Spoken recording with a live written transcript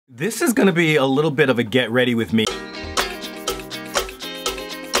This is gonna be a little bit of a get ready with me.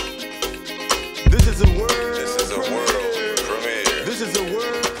 This is a world premiere. This is a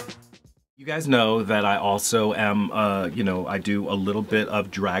world. You guys know that I also am, I do a little bit of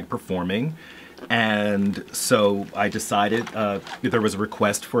drag performing. And so I decided there was a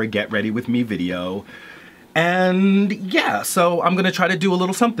request for a get ready with me video. And yeah, so I'm gonna try to do a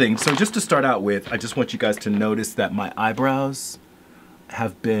little something. So just to start out with, I just want you guys to notice that my eyebrows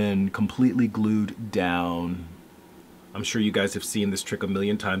have been completely glued down. I'm sure you guys have seen this trick a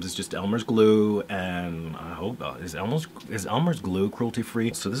million times. It's just Elmer's glue, and I hope, is Elmer's glue cruelty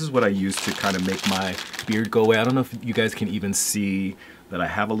free? So this is what I use to kind of make my beard go away. I don't know if you guys can even see that I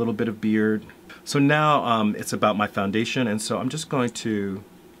have a little bit of beard. So now it's about my foundation, and so I'm just going to,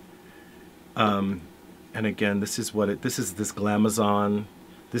 and again, this is this Glamazon.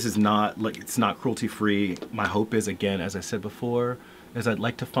 This is not, like, it's not cruelty free. My hope is, again, as I said before, is I'd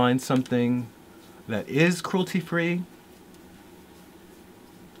like to find something that is cruelty free.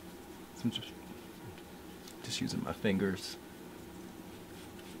 So I'm just using my fingers.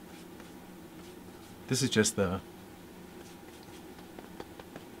 This is just the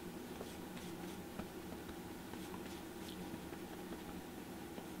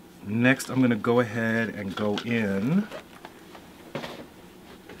next. I'm gonna go ahead and go in.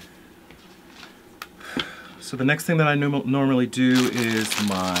 So the next thing that I normally do is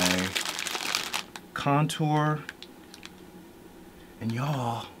my contour. And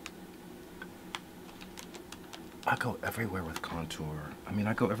y'all, I go everywhere with contour. I mean,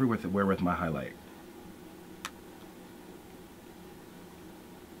 I go everywhere with my highlight.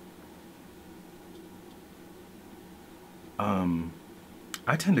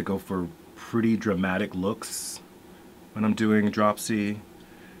 I tend to go for pretty dramatic looks when I'm doing Dropsy.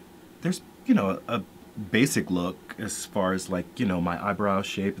 There's, a basic look as far as, like, my eyebrow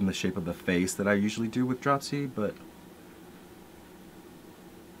shape and the shape of the face that I usually do with Dropsy, but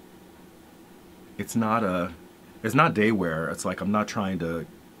it's not day wear. It's like I'm not trying to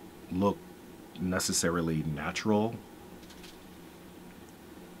look necessarily natural.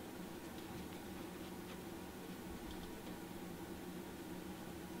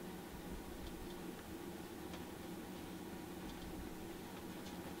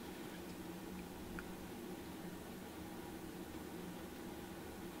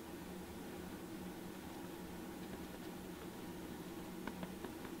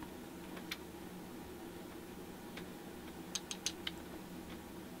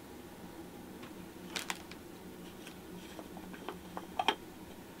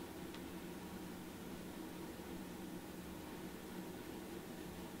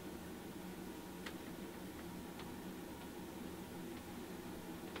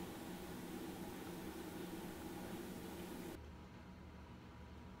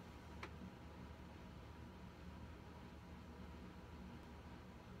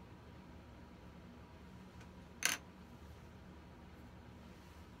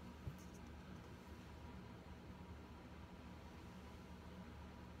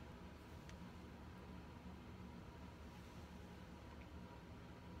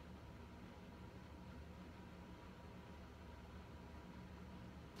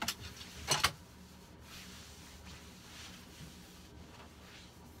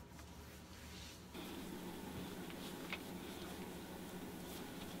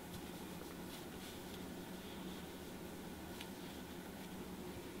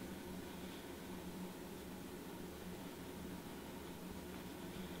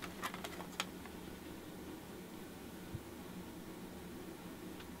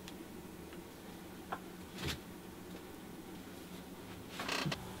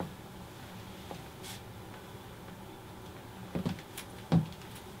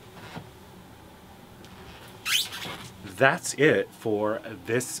 That's it for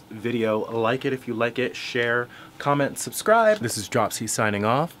this video. Like it if you like it, share, comment, subscribe. This is Dropsy signing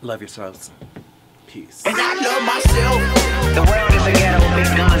off. Love yourselves. Peace. And I love myself. The world is a ghetto,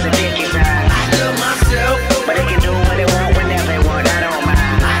 big guns and dick inside. I love myself, but they can do